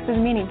make courses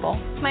meaningful.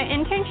 My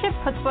internship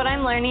puts what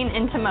I'm learning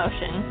into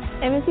motion.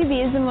 MSUB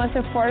is the most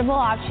affordable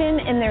option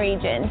in the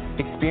region.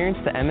 Experience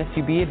the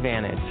MSUB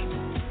advantage.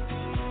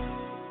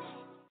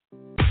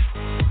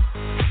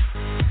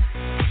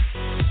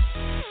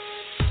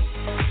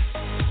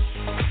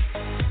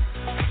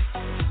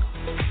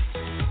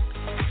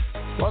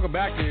 Welcome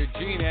back to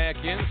GNAC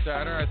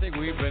Insider. I think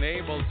we've been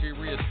able to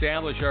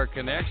reestablish our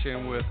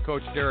connection with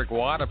Coach Derek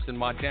Waddoups in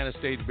Montana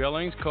State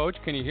Billings. Coach,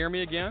 can you hear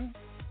me again?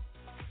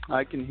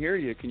 I can hear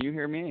you. Can you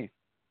hear me?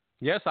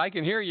 Yes, I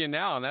can hear you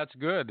now, and that's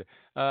good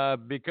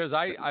because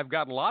I've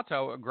got lots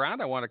of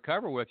ground I want to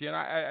cover with you. And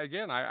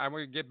I'm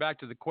going to get back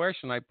to the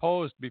question I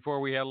posed before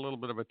we had a little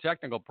bit of a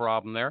technical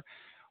problem there.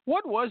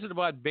 What was it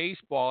about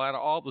baseball, out of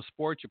all the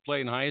sports you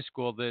played in high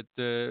school,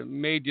 that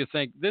made you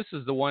think this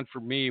is the one for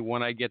me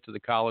when I get to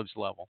the college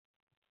level?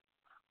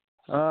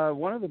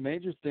 One of the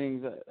major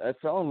things, I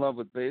fell in love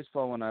with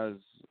baseball when I was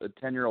a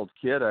 10-year-old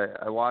kid.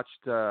 I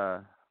watched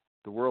the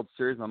World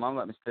Series. My mom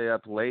let me stay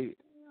up late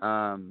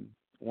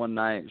one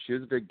night. She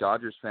was a big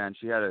Dodgers fan.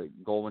 She had a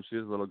goal when she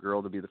was a little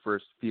girl to be the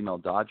first female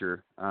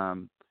Dodger,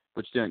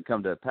 which didn't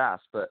come to pass.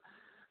 But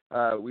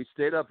we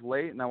stayed up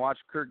late, and I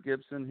watched Kirk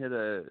Gibson hit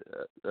a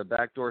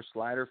backdoor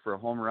slider for a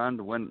home run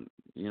to win,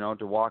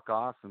 to walk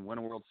off and win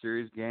a World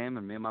Series game.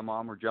 And me and my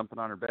mom were jumping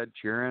on her bed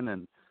cheering.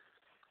 And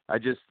I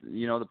just,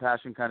 the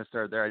passion kind of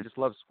started there. I just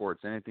love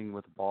sports, anything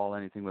with a ball,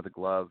 anything with a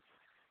glove.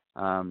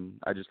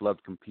 I just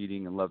loved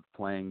competing and loved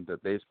playing,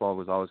 but baseball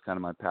was always kind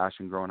of my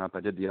passion growing up. I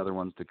did the other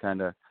ones to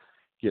kind of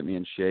get me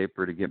in shape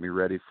or to get me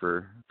ready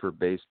for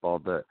baseball,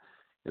 but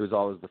it was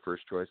always the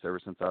first choice ever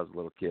since I was a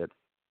little kid.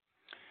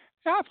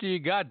 After you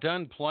got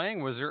done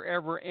playing, was there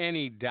ever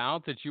any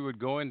doubt that you would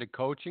go into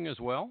coaching as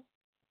well?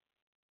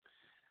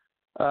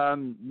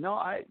 No,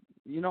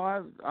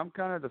 I'm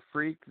kind of the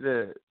freak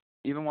that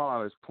even while I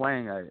was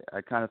playing,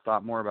 I kind of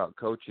thought more about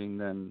coaching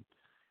than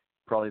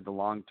probably the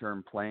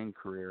long-term playing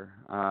career.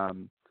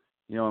 And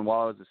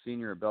while I was a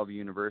senior at Bellevue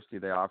University,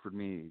 they offered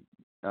me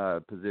a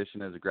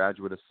position as a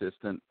graduate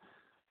assistant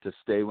to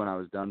stay when I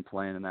was done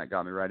playing, and that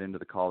got me right into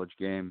the college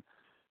game.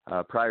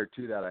 Prior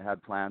to that, I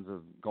had plans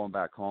of going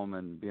back home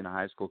and being a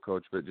high school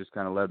coach, but it just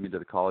kind of led me to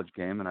the college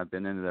game, and I've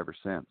been in it ever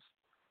since.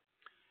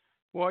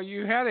 Well,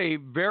 you had a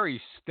very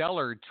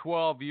stellar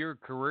 12-year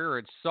career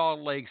at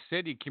Salt Lake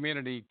City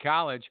Community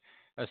College,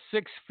 a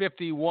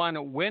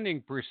 .651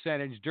 winning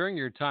percentage during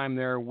your time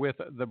there with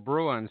the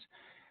Bruins.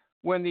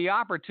 When the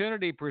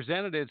opportunity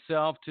presented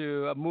itself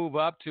to move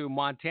up to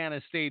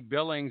Montana State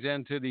Billings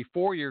and to the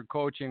 4-year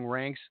coaching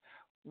ranks,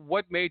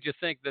 what made you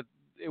think that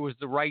it was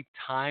the right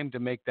time to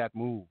make that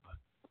move?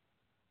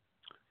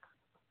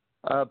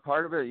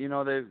 Part of it,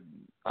 they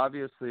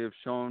obviously have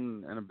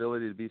shown an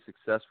ability to be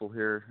successful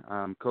here.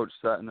 Coach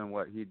Sutton and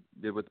what he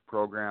did with the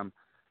program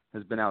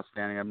has been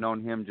outstanding. I've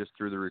known him just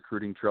through the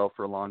recruiting trail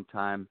for a long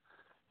time.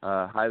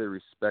 Highly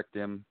respect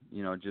him,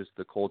 just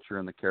the culture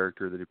and the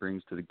character that he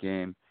brings to the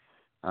game.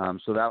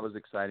 So that was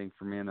exciting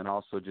for me. And then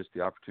also just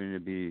the opportunity to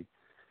be,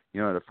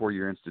 at a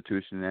 4-year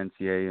institution, an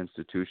NCAA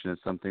institution, is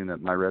something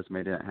that my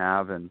resume didn't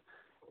have. And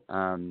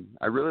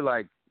I really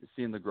like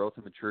seeing the growth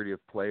and maturity of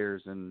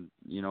players. And,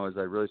 as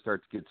I really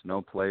start to get to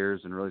know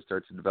players and really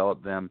start to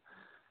develop them,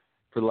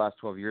 for the last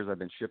 12 years, I've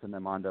been shipping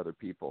them on to other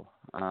people.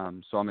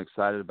 So I'm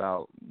excited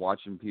about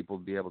watching people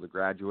be able to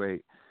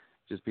graduate,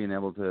 just being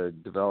able to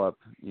develop,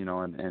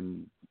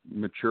 and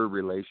mature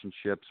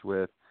relationships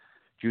with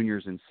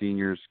juniors and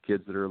seniors,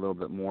 kids that are a little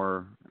bit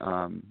more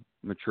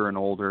mature and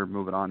older,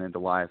 moving on into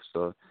life.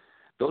 So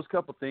those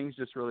couple things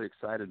just really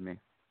excited me.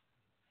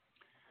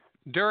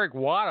 Derek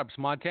Waddoups,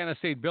 Montana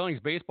State Billings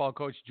baseball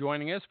coach,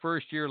 joining us.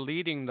 First year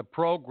leading the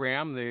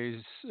program.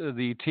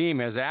 The team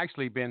has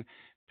actually been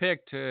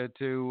picked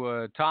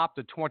to top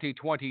the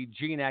 2020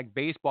 GNAC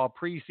baseball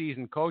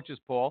preseason coaches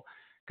poll,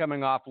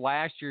 coming off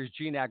last year's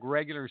GNAC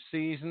regular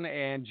season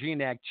and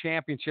GNAC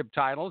championship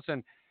titles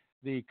and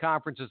the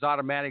conference's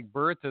automatic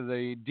berth to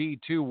the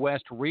D2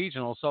 West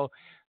Regional. So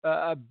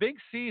a big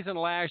season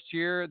last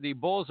year, the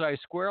bullseye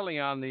squarely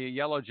on the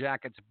Yellow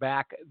Jackets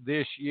back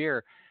this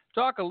year.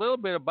 Talk a little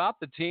bit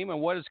about the team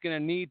and what it's going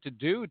to need to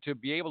do to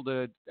be able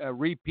to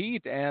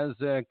repeat as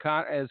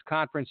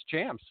conference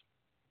champs.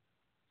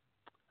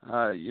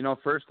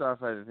 First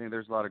off, I think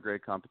there's a lot of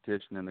great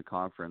competition in the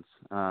conference.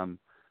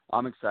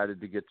 I'm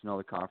excited to get to know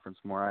the conference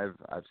more.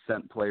 I've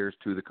sent players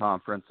to the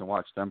conference and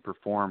watched them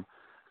perform.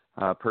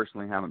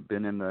 Personally, haven't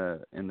been in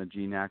the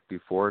GNAC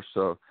before,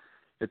 so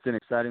it's an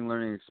exciting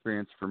learning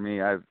experience for me.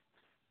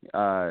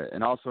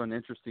 And also an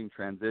interesting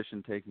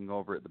transition taking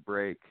over at the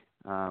break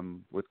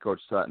with Coach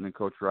Sutton and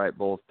Coach Wright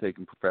both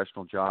taking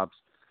professional jobs.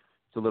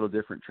 It's a little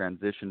different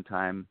transition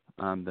time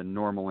than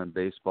normal in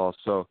baseball.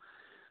 So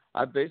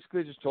I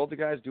basically just told the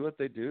guys, do what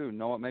they do,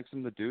 know what makes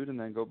them the dude, and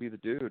then go be the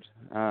dude.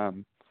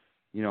 And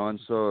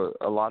so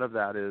a lot of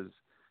that is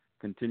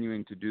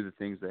continuing to do the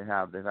things they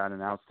have. They've had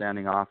an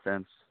outstanding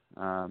offense.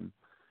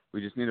 We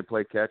just need to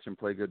play catch and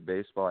play good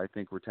baseball. I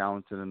think we're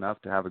talented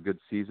enough to have a good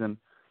season.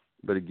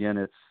 But again,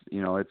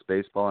 it's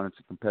baseball and it's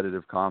a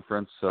competitive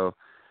conference. So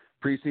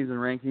preseason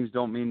rankings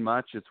don't mean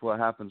much. It's what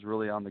happens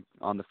really on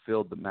the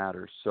field that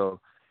matters.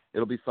 So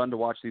it'll be fun to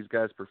watch these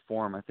guys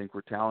perform. I think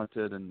we're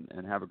talented and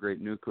have a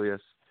great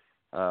nucleus,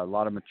 a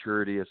lot of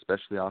maturity,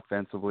 especially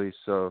offensively.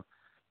 So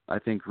I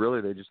think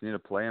really they just need to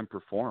play and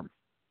perform.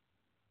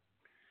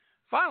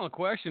 Final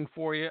question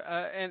for you,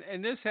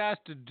 and this has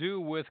to do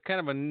with kind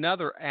of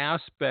another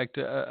aspect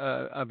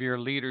of your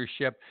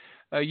leadership.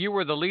 You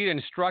were the lead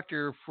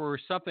instructor for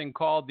something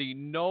called the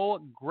No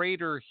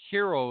Greater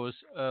Heroes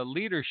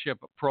Leadership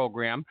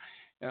Program.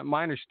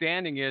 My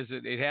understanding is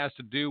that it has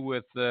to do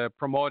with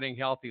promoting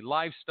healthy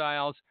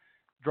lifestyles,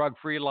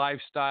 drug-free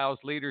lifestyles,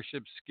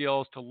 leadership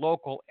skills to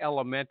local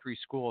elementary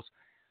schools.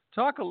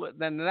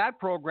 Then that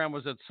program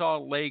was at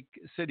Salt Lake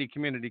City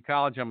Community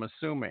College, I'm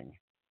assuming.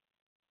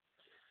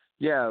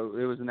 Yeah,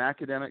 it was an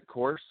academic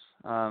course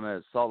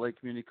at Salt Lake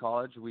Community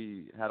College.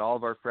 We had all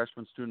of our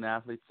freshman student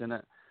athletes in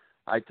it.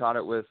 I taught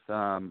it with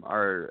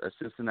our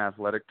assistant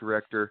athletic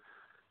director.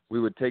 We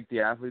would take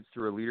the athletes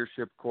through a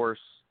leadership course,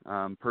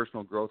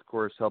 personal growth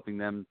course, helping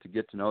them to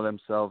get to know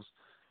themselves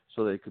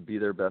so they could be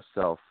their best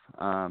self.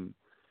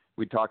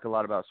 We talk a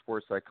lot about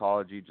sports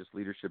psychology, just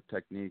leadership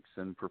techniques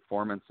and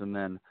performance, and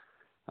then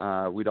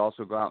we'd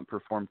also go out and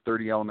perform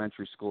 30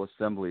 elementary school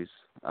assemblies,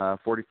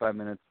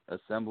 45-minute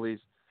assemblies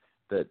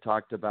that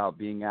talked about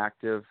being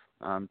active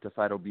to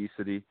fight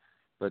obesity,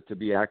 but to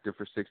be active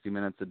for 60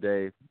 minutes a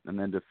day, and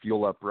then to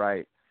fuel up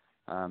right,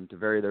 to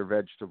vary their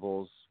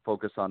vegetables,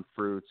 focus on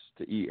fruits,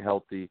 to eat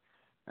healthy.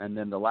 And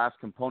then the last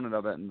component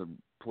of it, and the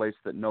place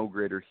that No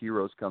Greater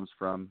Heroes comes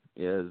from,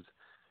 is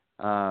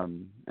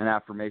an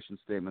affirmation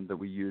statement that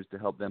we use to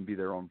help them be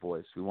their own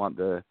voice. We want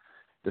the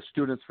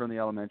students from the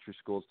elementary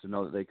schools to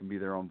know that they can be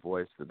their own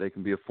voice, that they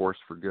can be a force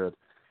for good,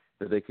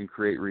 that they can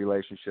create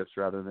relationships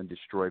rather than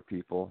destroy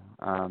people,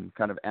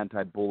 kind of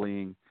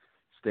anti-bullying,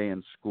 stay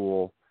in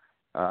school,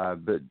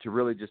 but to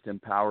really just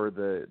empower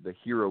the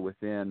hero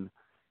within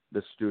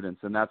the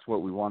students. And that's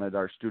what we wanted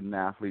our student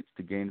athletes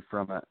to gain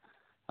from it,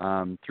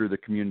 through the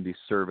community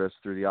service,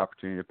 through the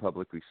opportunity to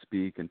publicly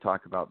speak and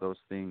talk about those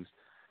things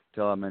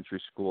to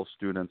elementary school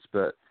students.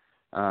 But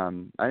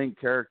I think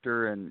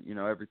character and,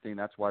 everything,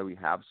 that's why we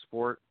have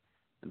sport.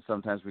 And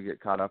sometimes we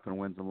get caught up in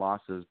wins and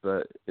losses,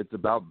 but it's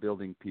about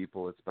building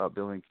people. It's about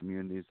building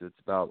communities. It's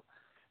about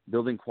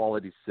building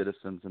quality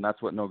citizens. And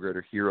that's what No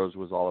Greater Heroes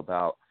was all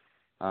about.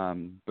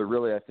 But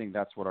really, I think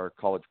that's what our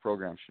college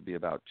program should be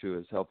about too,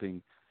 is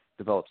helping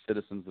develop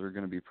citizens that are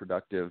going to be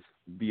productive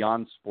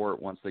beyond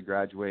sport once they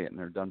graduate and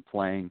they're done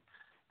playing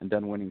and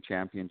done winning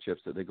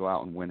championships, that they go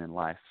out and win in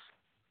life.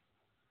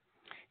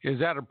 Is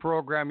that a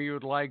program you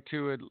would like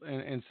to,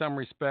 in some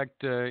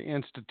respect,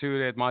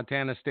 institute at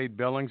Montana State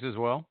Billings as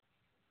well?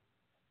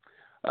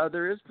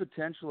 There is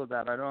potential of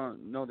that. I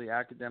don't know the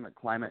academic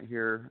climate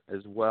here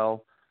as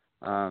well.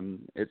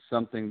 It's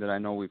something that I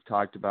know we've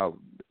talked about.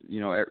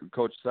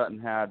 Coach Sutton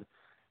had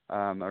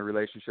a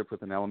relationship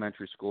with an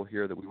elementary school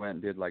here that we went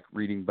and did like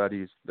reading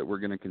buddies that we're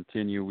going to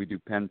continue. We do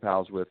pen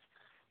pals with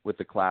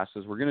the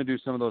classes. We're going to do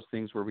some of those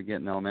things where we get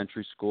in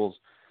elementary schools.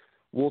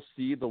 We'll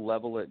see the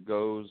level it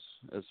goes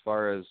as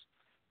far as,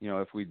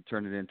 if we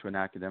turn it into an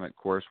academic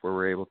course where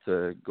we're able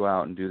to go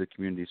out and do the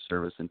community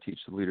service and teach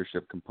the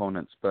leadership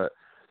components. But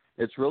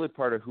it's really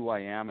part of who I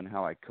am and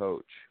how I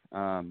coach.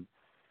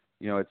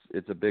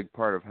 It's a big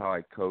part of how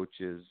I coach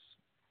is,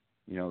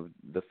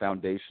 the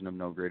foundation of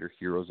No Greater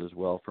Heroes as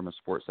well, from a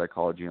sports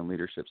psychology and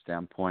leadership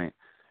standpoint,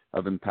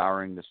 of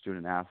empowering the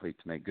student athlete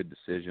to make good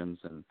decisions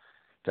and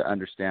to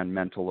understand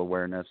mental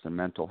awareness and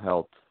mental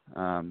health.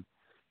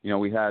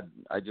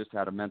 I just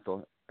had a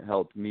mental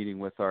health meeting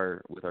with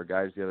our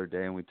guys the other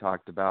day, and we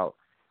talked about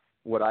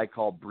what I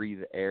call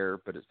breathe air,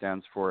 but it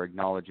stands for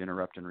acknowledge,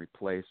 interrupt, and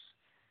replace,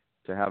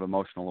 to have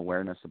emotional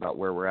awareness about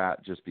where we're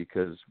at, just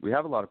because we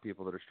have a lot of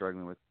people that are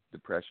struggling with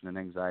depression and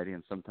anxiety,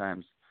 and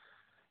sometimes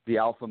the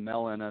alpha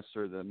male in us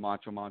or the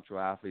macho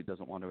athlete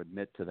doesn't want to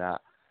admit to that.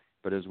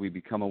 But as we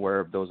become aware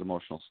of those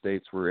emotional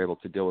states, we're able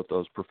to deal with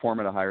those, perform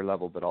at a higher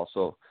level, but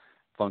also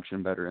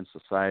function better in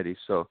society.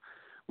 So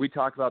we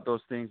talk about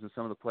those things, and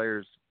some of the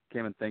players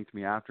came and thanked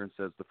me after and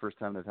said it's the first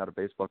time they've had a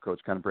baseball coach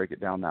kind of break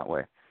it down that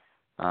way.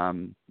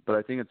 But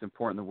I think it's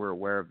important that we're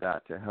aware of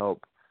that to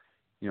help,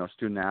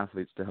 student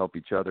athletes, to help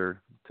each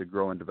other to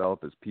grow and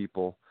develop as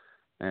people,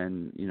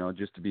 and,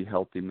 just to be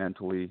healthy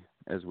mentally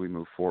as we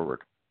move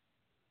forward.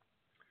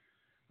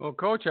 Well,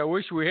 Coach, I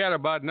wish we had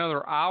about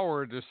another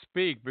hour to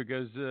speak,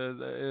 because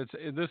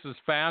this is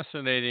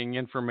fascinating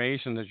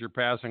information that you're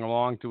passing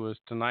along to us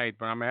tonight,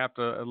 but I'm going to have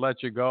to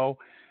let you go.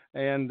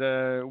 And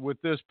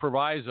with this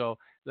proviso,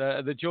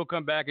 that you'll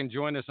come back and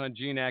join us on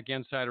GNAC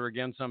Insider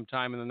again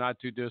sometime in the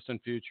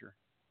not-too-distant future.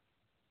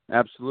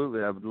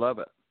 Absolutely. I would love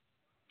it.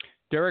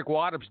 Derek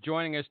Waddoups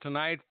joining us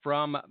tonight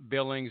from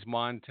Billings,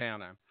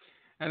 Montana.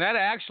 And that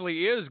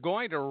actually is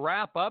going to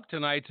wrap up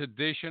tonight's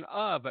edition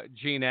of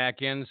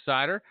GNAC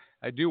Insider.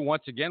 I do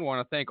once again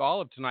want to thank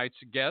all of tonight's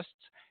guests: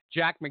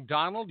 Jack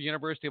Macdonald,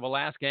 University of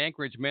Alaska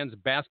Anchorage men's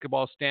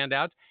basketball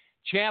standout;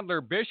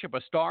 Chandler Bishop,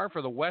 a star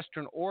for the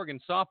Western Oregon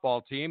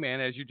softball team;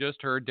 and as you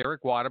just heard,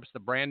 Derek Waddoups, the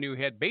brand new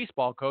head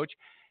baseball coach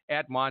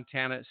at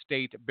Montana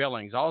State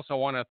Billings. Also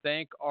want to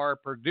thank our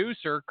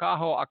producer,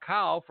 Kaho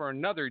Akau, for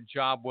another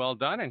job well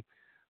done. And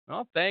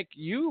thank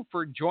you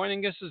for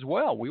joining us as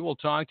well. We will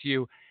talk to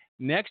you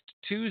next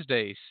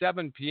Tuesday,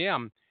 7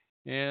 p.m.,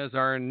 as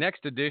our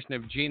next edition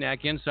of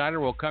GNAC Insider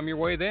will come your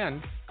way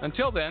then.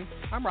 Until then,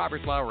 I'm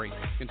Robert Lowery.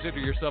 Consider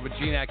yourself a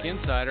GNAC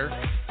Insider.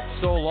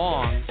 So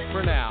long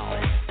for now.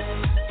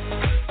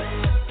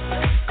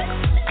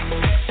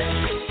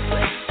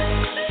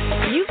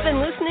 You've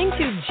been listening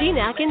to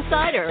GNAC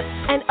Insider,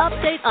 an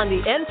update on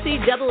the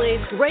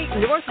NCAA's Great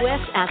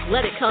Northwest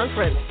Athletic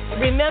Conference.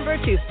 Remember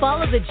to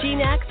follow the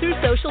GNAC through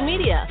social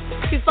media.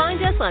 To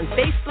find us on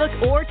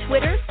Facebook or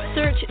Twitter,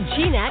 search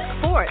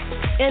GNAC Sports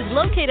and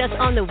locate us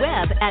on the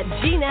web at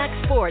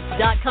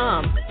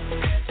gnacsports.com.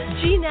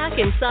 GNAC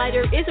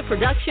Insider is a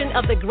production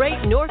of the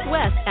Great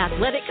Northwest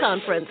Athletic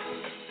Conference.